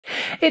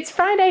It's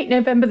Friday,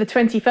 November the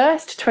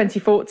 21st,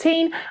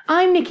 2014.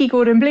 I'm Nikki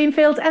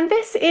Gordon-Bloomfield, and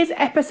this is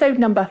episode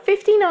number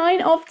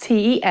 59 of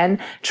T.E.N.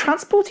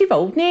 Transport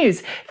Evolved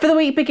News for the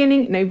week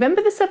beginning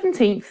November the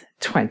 17th,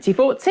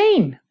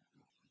 2014.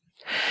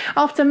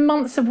 After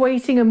months of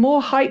waiting and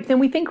more hype than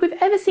we think we've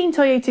ever seen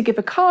Toyota give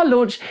a car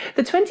launch,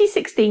 the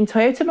 2016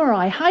 Toyota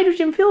Mirai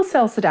hydrogen fuel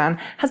cell sedan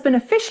has been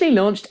officially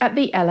launched at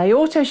the LA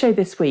Auto Show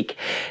this week.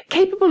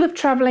 Capable of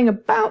travelling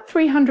about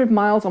 300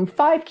 miles on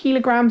 5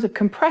 kilograms of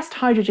compressed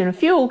hydrogen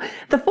fuel,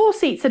 the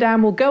 4-seat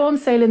sedan will go on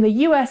sale in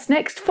the US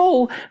next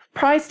fall,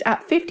 priced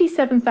at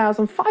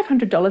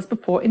 $57,500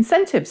 before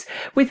incentives,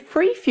 with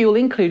free fuel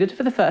included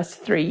for the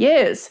first 3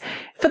 years.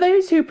 For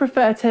those who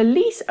prefer to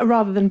lease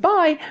rather than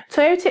buy,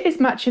 Toyota is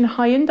matching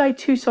Hyundai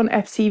Tucson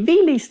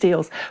FCV lease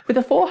deals with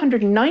a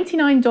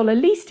 $499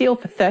 lease deal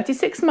for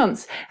 36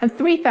 months and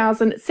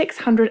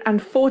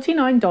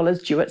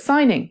 $3,649 due at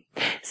signing.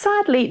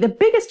 Sadly, the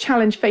biggest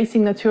challenge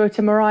facing the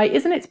Toyota Mirai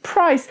isn't its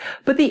price,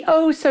 but the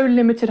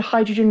oh-so-limited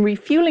hydrogen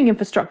refueling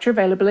infrastructure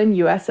available in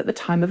US at the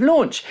time of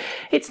launch.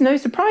 It's no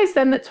surprise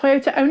then that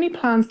Toyota only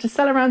plans to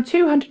sell around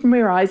 200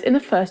 Mirais in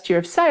the first year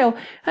of sale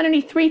and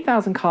only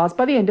 3,000 cars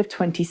by the end of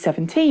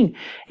 2017.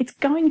 It's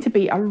going to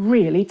be a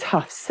really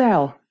tough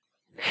sell.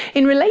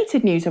 In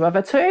related news,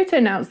 however, Toyota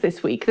announced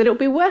this week that it will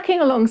be working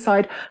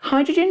alongside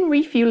hydrogen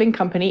refueling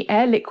company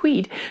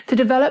Liquide to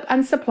develop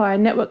and supply a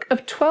network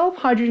of 12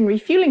 hydrogen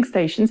refueling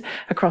stations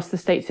across the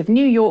states of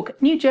New York,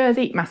 New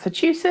Jersey,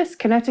 Massachusetts,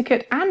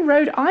 Connecticut and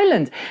Rhode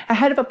Island,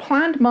 ahead of a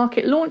planned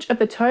market launch of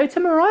the Toyota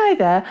Mirai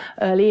there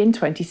early in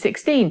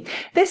 2016.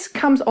 This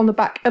comes on the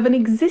back of an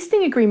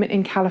existing agreement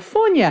in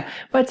California,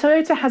 where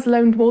Toyota has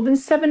loaned more than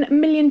 $7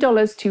 million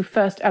to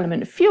First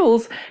Element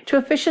Fuels to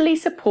officially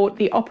support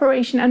the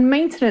operation and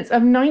maintenance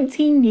of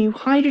 19 new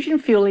hydrogen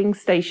fueling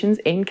stations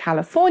in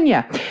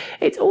California.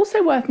 It's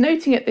also worth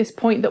noting at this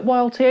point that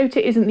while Toyota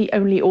isn't the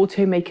only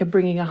automaker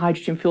bringing a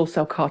hydrogen fuel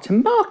cell car to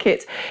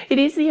market, it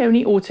is the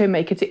only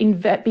automaker to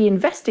be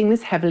investing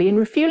this heavily in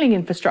refueling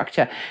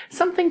infrastructure,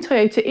 something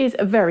Toyota is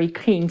very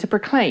keen to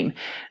proclaim.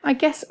 I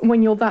guess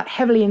when you're that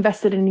heavily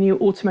invested in a new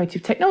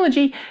automotive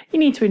technology, you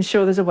need to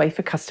ensure there's a way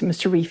for customers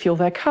to refuel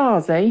their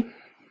cars, eh?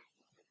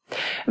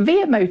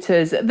 VIA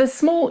Motors, the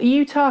small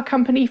Utah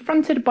company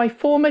fronted by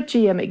former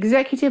GM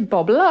executive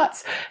Bob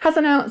Lutz, has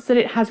announced that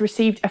it has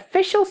received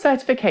official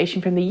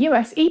certification from the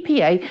US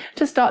EPA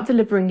to start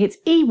delivering its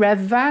e-Rev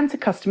van to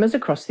customers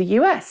across the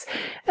US.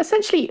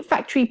 Essentially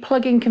factory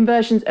plug-in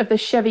conversions of the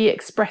Chevy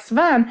Express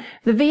van,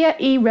 the VIA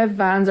e-Rev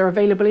vans are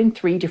available in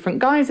 3 different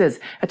guises: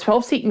 a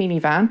 12-seat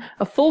minivan,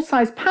 a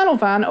full-size panel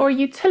van, or a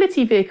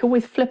utility vehicle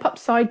with flip-up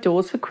side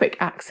doors for quick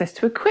access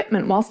to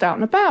equipment whilst out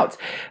and about.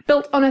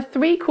 Built on a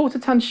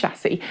 3/4-ton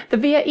chassis, the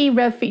VIA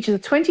e-Rev features a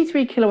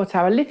 23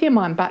 kWh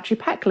lithium-ion battery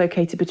pack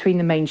located between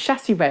the main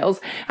chassis rails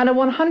and a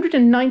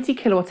 190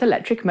 kW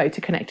electric motor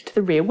connected to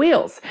the rear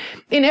wheels.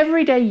 In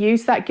everyday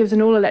use, that gives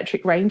an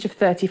all-electric range of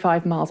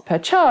 35 miles per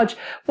charge,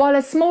 while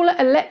a smaller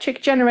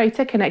electric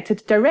generator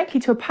connected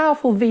directly to a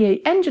powerful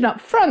V8 engine up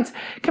front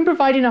can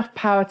provide enough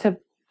power to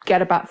get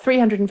about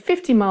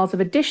 350 miles of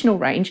additional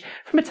range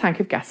from a tank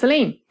of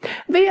gasoline.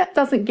 VIA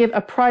doesn't give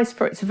a price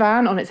for its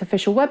van on its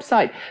official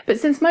website, but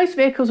since most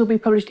vehicles will be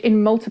published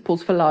in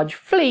multiples for large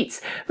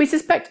fleets, we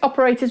suspect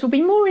operators will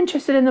be more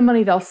interested in the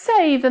money they'll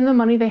save than the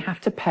money they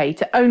have to pay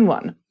to own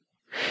one.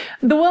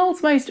 The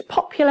world's most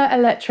popular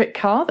electric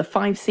car, the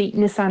 5-seat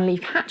Nissan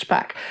Leaf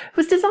hatchback,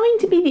 was designed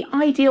to be the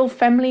ideal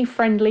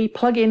family-friendly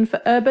plug-in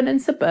for urban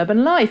and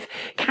suburban life,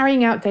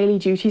 carrying out daily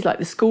duties like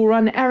the school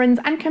run, errands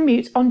and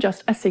commutes on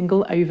just a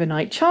single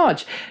overnight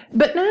charge.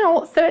 But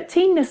now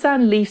 13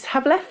 Nissan Leafs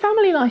have left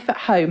family life at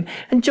home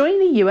and joined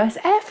the US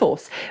Air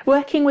Force,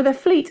 working with a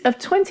fleet of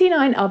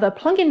 29 other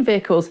plug-in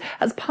vehicles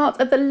as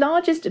part of the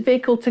largest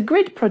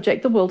vehicle-to-grid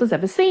project the world has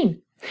ever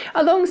seen.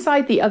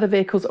 Alongside the other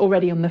vehicles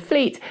already on the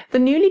fleet, the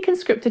newly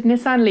conscripted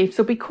Nissan Leafs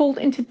will be called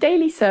into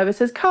daily service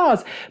as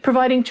cars,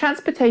 providing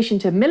transportation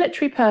to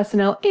military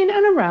personnel in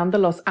and around the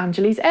Los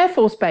Angeles Air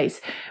Force Base.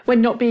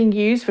 When not being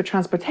used for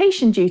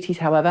transportation duties,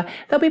 however,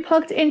 they'll be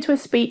plugged into a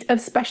suite of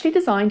specially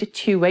designed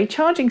 2-way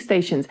charging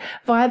stations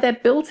via their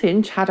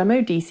built-in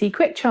CHAdeMO DC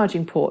quick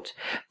charging port.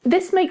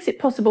 This makes it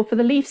possible for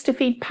the Leafs to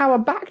feed power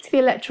back to the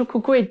electrical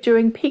grid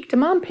during peak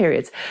demand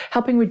periods,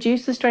 helping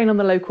reduce the strain on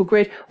the local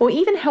grid or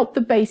even help the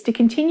base to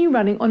continue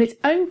running on its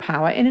own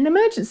power in an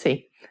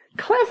emergency.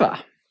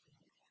 Clever!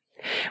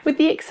 With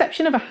the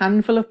exception of a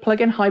handful of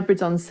plug-in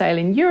hybrids on sale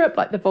in Europe,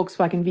 like the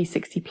Volkswagen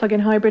V60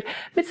 plug-in hybrid,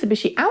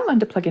 Mitsubishi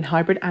Outlander plug-in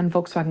hybrid and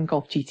Volkswagen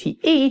Golf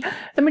GTE,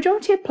 the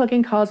majority of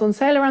plug-in cars on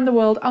sale around the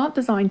world aren't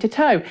designed to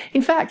tow.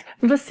 In fact,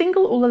 not a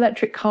single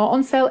all-electric car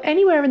on sale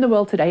anywhere in the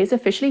world today is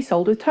officially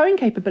sold with towing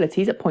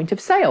capabilities at point of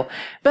sale.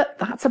 But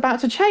that's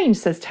about to change,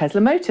 says Tesla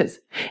Motors.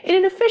 In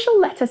an official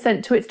letter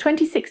sent to its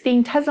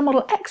 2016 Tesla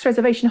Model X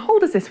reservation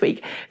holders this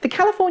week, the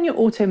California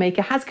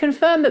automaker has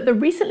confirmed that the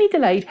recently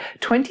delayed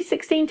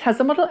 2016 Tesla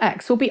Tesla Model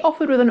X will be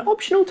offered with an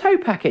optional tow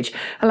package,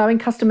 allowing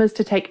customers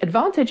to take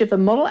advantage of the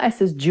Model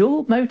S's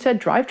dual-motor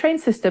drivetrain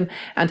system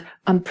and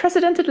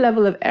unprecedented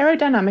level of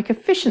aerodynamic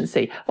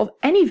efficiency of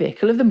any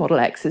vehicle of the Model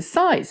X's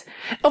size.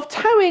 Of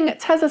towing,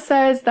 Tesla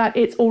says that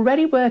it's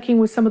already working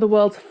with some of the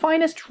world's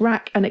finest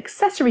rack and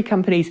accessory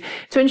companies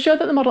to ensure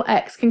that the Model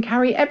X can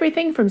carry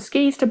everything from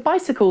skis to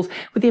bicycles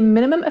with the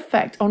minimum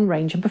effect on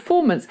range and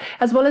performance,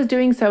 as well as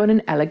doing so in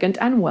an elegant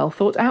and well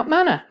thought out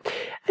manner.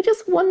 I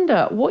just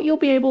wonder what you'll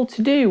be able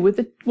to do with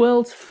the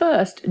world's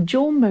first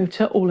dual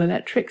motor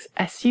all-electric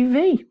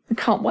SUV. I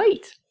can't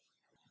wait.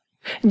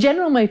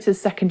 General Motors'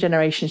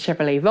 second-generation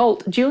Chevrolet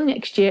Volt, due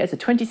next year as a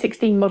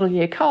 2016 model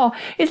year car,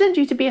 isn't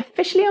due to be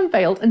officially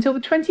unveiled until the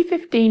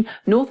 2015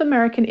 North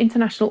American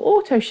International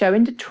Auto Show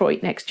in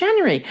Detroit next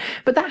January.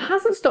 But that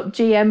hasn't stopped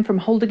GM from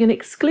holding an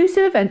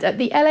exclusive event at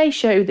the LA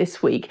show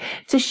this week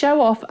to show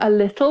off a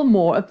little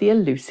more of the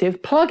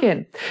elusive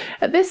plug-in.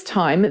 At this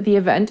time, the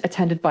event,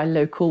 attended by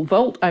local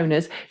Volt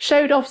owners,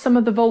 showed off some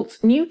of the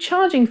Volt's new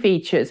charging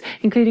features,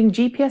 including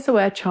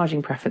GPS-aware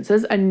charging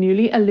preferences, a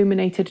newly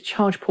illuminated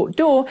charge port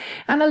door,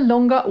 and a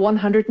longer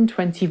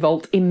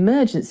 120-volt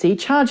emergency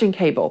charging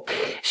cable.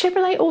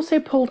 Chevrolet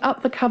also pulled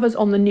up the covers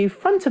on the new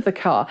front of the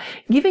car,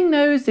 giving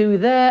those who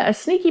there a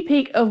sneaky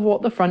peek of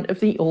what the front of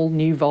the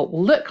all-new Volt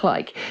will look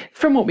like.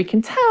 From what we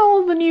can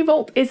tell, the new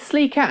Volt is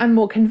sleeker and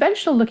more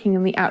conventional looking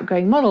than the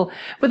outgoing model,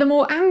 with a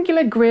more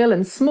angular grille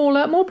and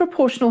smaller, more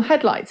proportional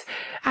headlights.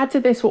 Add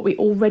to this what we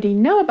already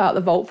know about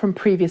the Volt from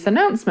previous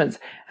announcements,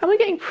 and we're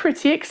getting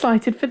pretty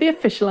excited for the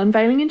official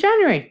unveiling in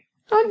January.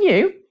 Aren't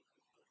you?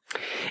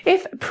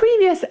 If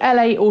previous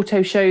LA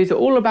Auto shows are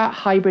all about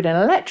hybrid and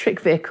electric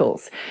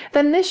vehicles,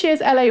 then this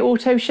year's LA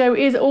Auto Show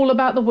is all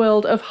about the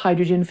world of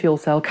hydrogen fuel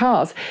cell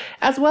cars.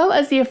 As well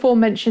as the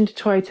aforementioned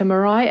Toyota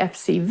Mirai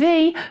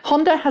FCV,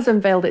 Honda has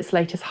unveiled its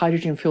latest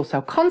hydrogen fuel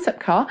cell concept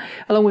car,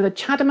 along with a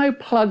CHAdeMO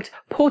plugged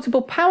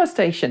portable power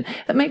station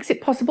that makes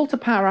it possible to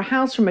power a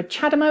house from a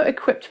CHAdeMO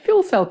equipped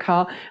fuel cell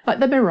car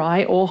like the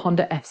Mirai or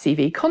Honda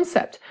FCV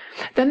concept.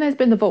 Then there's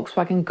been the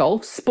Volkswagen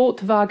Golf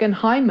Sportwagen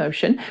High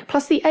Motion,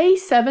 plus the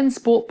A7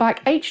 Sportback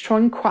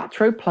H-Tron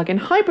Quattro plug-in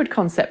hybrid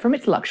concept from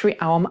its luxury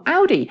arm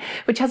Audi,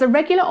 which has a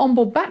regular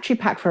onboard battery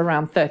pack for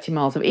around 30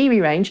 miles of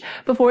EV range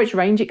before its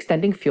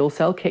range-extending fuel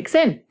cell kicks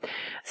in.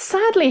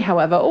 Sadly,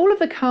 however, all of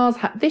the cars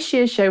at this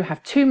year's show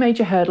have two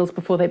major hurdles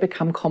before they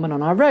become common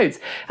on our roads: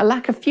 a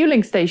lack of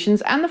fueling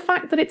stations and the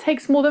fact that it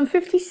takes more than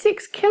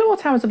 56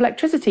 kilowatt-hours of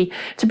electricity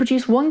to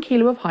produce 1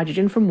 kilo of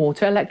hydrogen from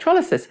water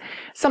electrolysis,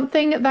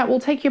 something that will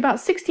take you about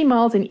 60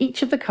 miles in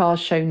each of the cars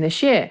shown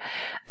this year.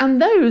 And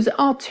those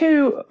are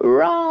two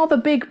rather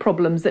big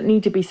problems that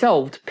need to be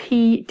solved.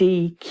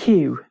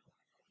 PDQ.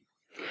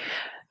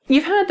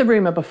 You've heard the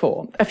rumour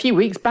before, a few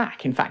weeks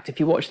back in fact if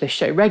you watch this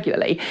show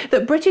regularly,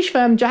 that British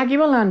firm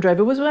Jaguar Land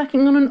Rover was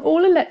working on an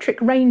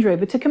all-electric Range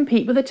Rover to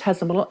compete with the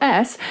Tesla Model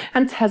S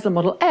and Tesla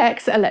Model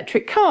X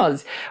electric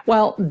cars.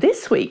 Well,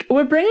 this week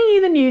we're bringing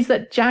you the news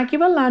that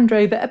Jaguar Land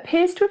Rover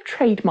appears to have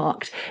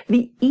trademarked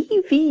the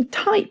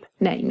EV-Type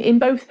name in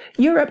both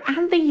Europe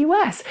and the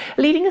US,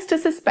 leading us to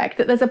suspect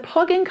that there's a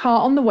plug-in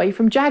car on the way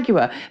from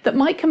Jaguar that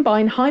might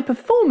combine high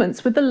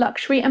performance with the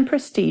luxury and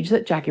prestige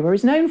that Jaguar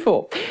is known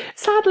for.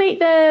 Sadly,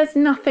 there's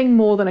nothing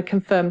more than a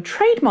confirmed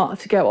trademark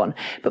to go on,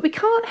 but we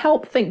can't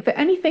help think that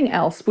anything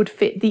else would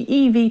fit the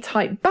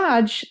EV-Type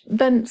badge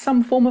than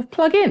some form of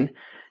plug-in.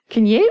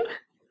 Can you?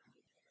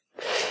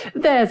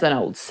 There's an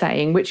old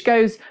saying which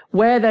goes,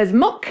 where there's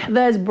muck,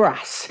 there's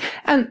brass.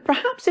 And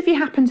perhaps if you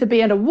happen to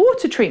be at a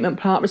water treatment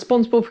plant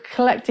responsible for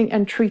collecting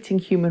and treating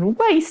human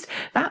waste,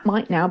 that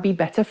might now be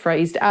better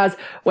phrased as,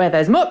 where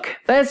there's muck,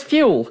 there's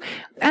fuel.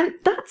 And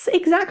that's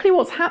exactly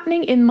what's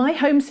happening in my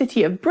home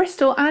city of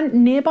Bristol and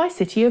nearby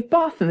city of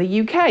Bath in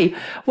the UK,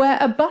 where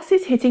a bus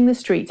is hitting the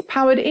streets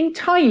powered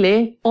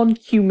entirely on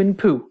human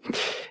poo.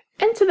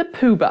 Enter the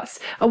Poo-Bus,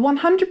 a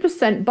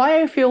 100%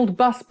 biofueled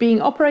bus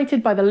being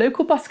operated by the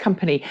local bus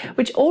company,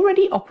 which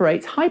already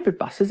operates hybrid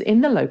buses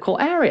in the local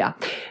area.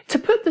 To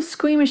put the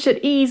squeamish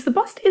at ease, the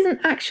bus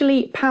isn't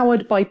actually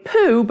powered by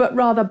poo, but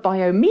rather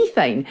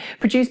biomethane,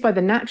 produced by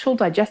the natural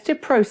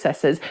digestive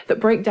processes that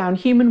break down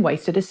human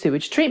waste at a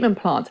sewage treatment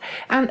plant.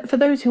 And for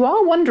those who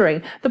are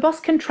wondering, the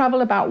bus can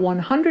travel about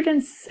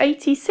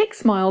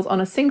 186 miles on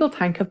a single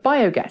tank of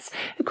biogas,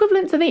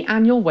 equivalent to the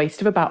annual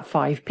waste of about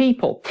 5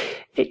 people.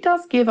 It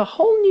does give a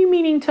whole new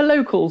meaning to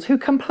locals who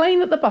complain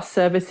that the bus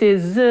service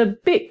is a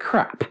bit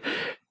crap.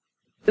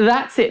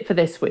 That's it for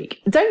this week.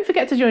 Don't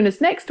forget to join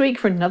us next week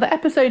for another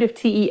episode of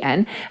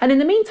T.E.N. And in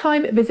the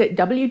meantime, visit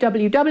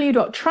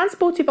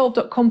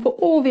www.transportevolved.com for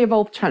all the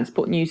Evolved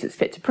Transport news that's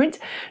fit to print.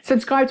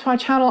 Subscribe to our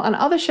channel and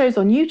other shows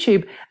on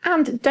YouTube.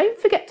 And don't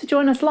forget to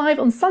join us live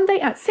on Sunday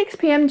at 6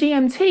 p.m.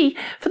 GMT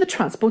for the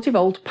Transport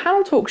Evolved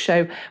Panel Talk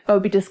Show, where we'll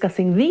be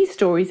discussing these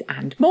stories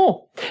and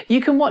more. You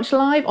can watch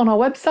live on our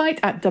website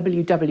at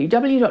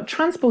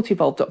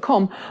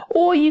www.transportevolved.com,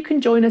 or you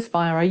can join us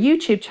via our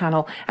YouTube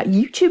channel at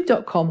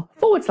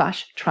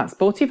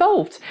youtube.com/Transport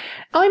Evolved.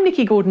 I'm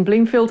Nikki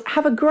Gordon-Bloomfield.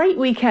 Have a great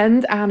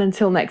weekend, and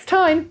until next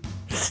time,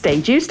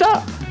 stay juiced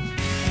up.